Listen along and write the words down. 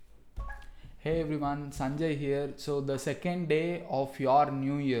Hey everyone, Sanjay here. So the second day of your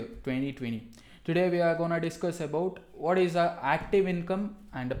new year 2020. Today we are going to discuss about what is a active income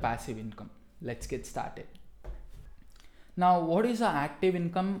and a passive income. Let's get started. Now what is a active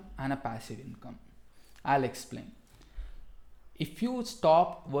income and a passive income? I'll explain. If you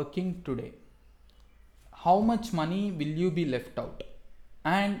stop working today, how much money will you be left out?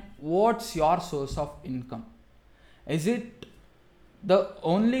 And what's your source of income? Is it the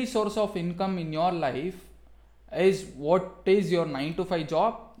only source of income in your life is what is your 9 to 5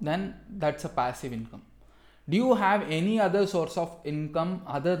 job? Then that's a passive income. Do you have any other source of income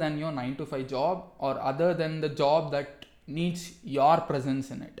other than your 9 to 5 job or other than the job that needs your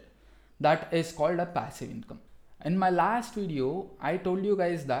presence in it? That is called a passive income. In my last video, I told you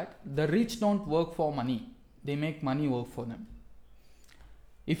guys that the rich don't work for money, they make money work for them.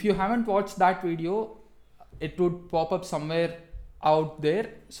 If you haven't watched that video, it would pop up somewhere out there,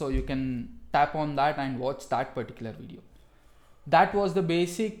 so you can tap on that and watch that particular video. That was the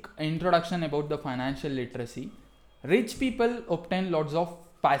basic introduction about the financial literacy. Rich people obtain lots of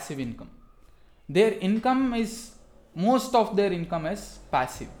passive income. Their income is, most of their income is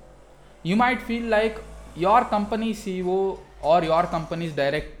passive. You might feel like your company CEO or your company's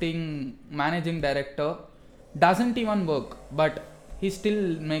managing director doesn't even work, but he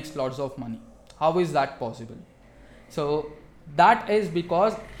still makes lots of money. How is that possible? So that is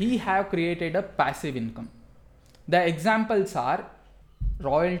because he have created a passive income. The examples are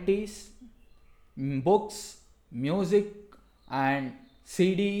royalties, books, music and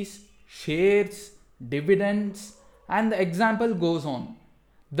CDs, shares, dividends, and the example goes on.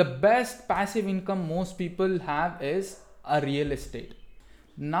 The best passive income most people have is a real estate.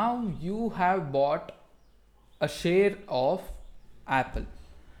 Now you have bought a share of Apple.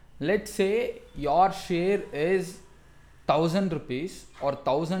 Let's say your share is 1000 rupees or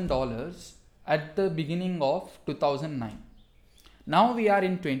 $1000 at the beginning of 2009. Now we are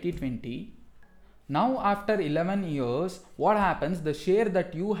in 2020. Now after 11 years, what happens? The share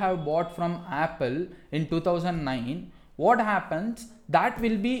that you have bought from Apple in 2009, what happens? That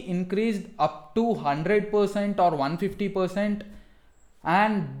will be increased up to 100% or 150%,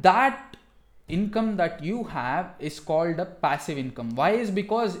 and that income that you have is called a passive income. Why? Is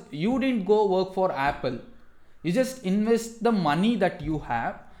because you didn't go work for Apple. You just invest the money that you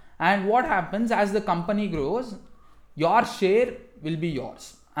have, and what happens as the company grows, your share will be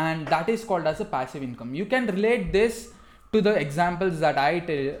yours, and that is called as a passive income. You can relate this to the examples that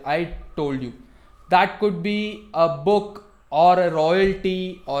I told you. That could be a book or a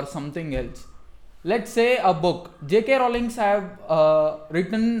royalty or something else. Let's say a book. J.K. Rowling have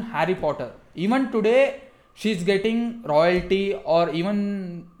written Harry Potter. Even today she's getting royalty, or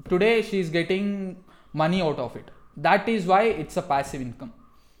even today she's getting money out of it. That is why it's a passive income.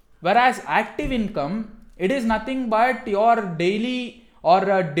 Whereas active income, it is nothing but your daily or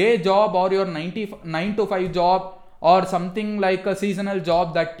a day job or your 9 to 5 job or something like a seasonal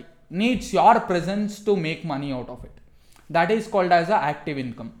job that needs your presence to make money out of it. That is called as a active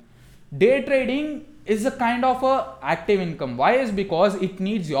income. Day trading is a kind of a active income. Why? Is because it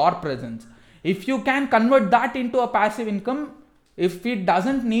needs your presence. If you can convert that into a passive income, if it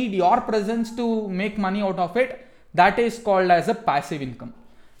doesn't need your presence to make money out of it, that is called as a passive income.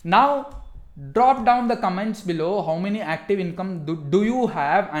 Now drop down the comments below how many active income do you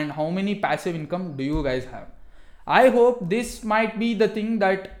have and how many passive income do you guys have. I hope this might be the thing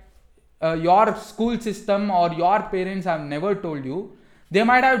that your school system or your parents have never told you. They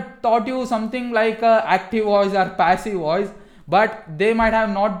might have taught you something like active voice or passive voice, but they might have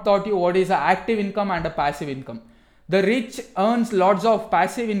not taught you what is an active income and a passive income. The rich earns lots of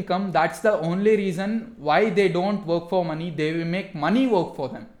passive income. That's the only reason why they don't work for money. They will make money work for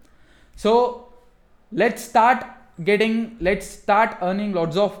them. So let's start earning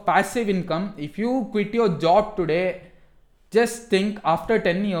lots of passive income. If you quit your job today, just think after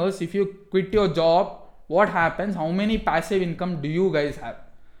 10 years, if you quit your job, what happens? How many passive income do you guys have?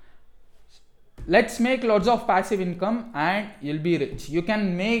 Let's make lots of passive income and you'll be rich. You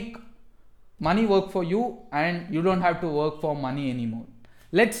can make money work for you and you don't have to work for money anymore.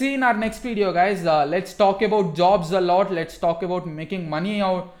 Let's see in our next video, guys. Let's talk about jobs a lot. Let's talk about making money,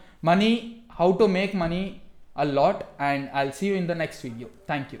 how to make money a lot, and I'll see you in the next video.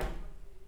 Thank you.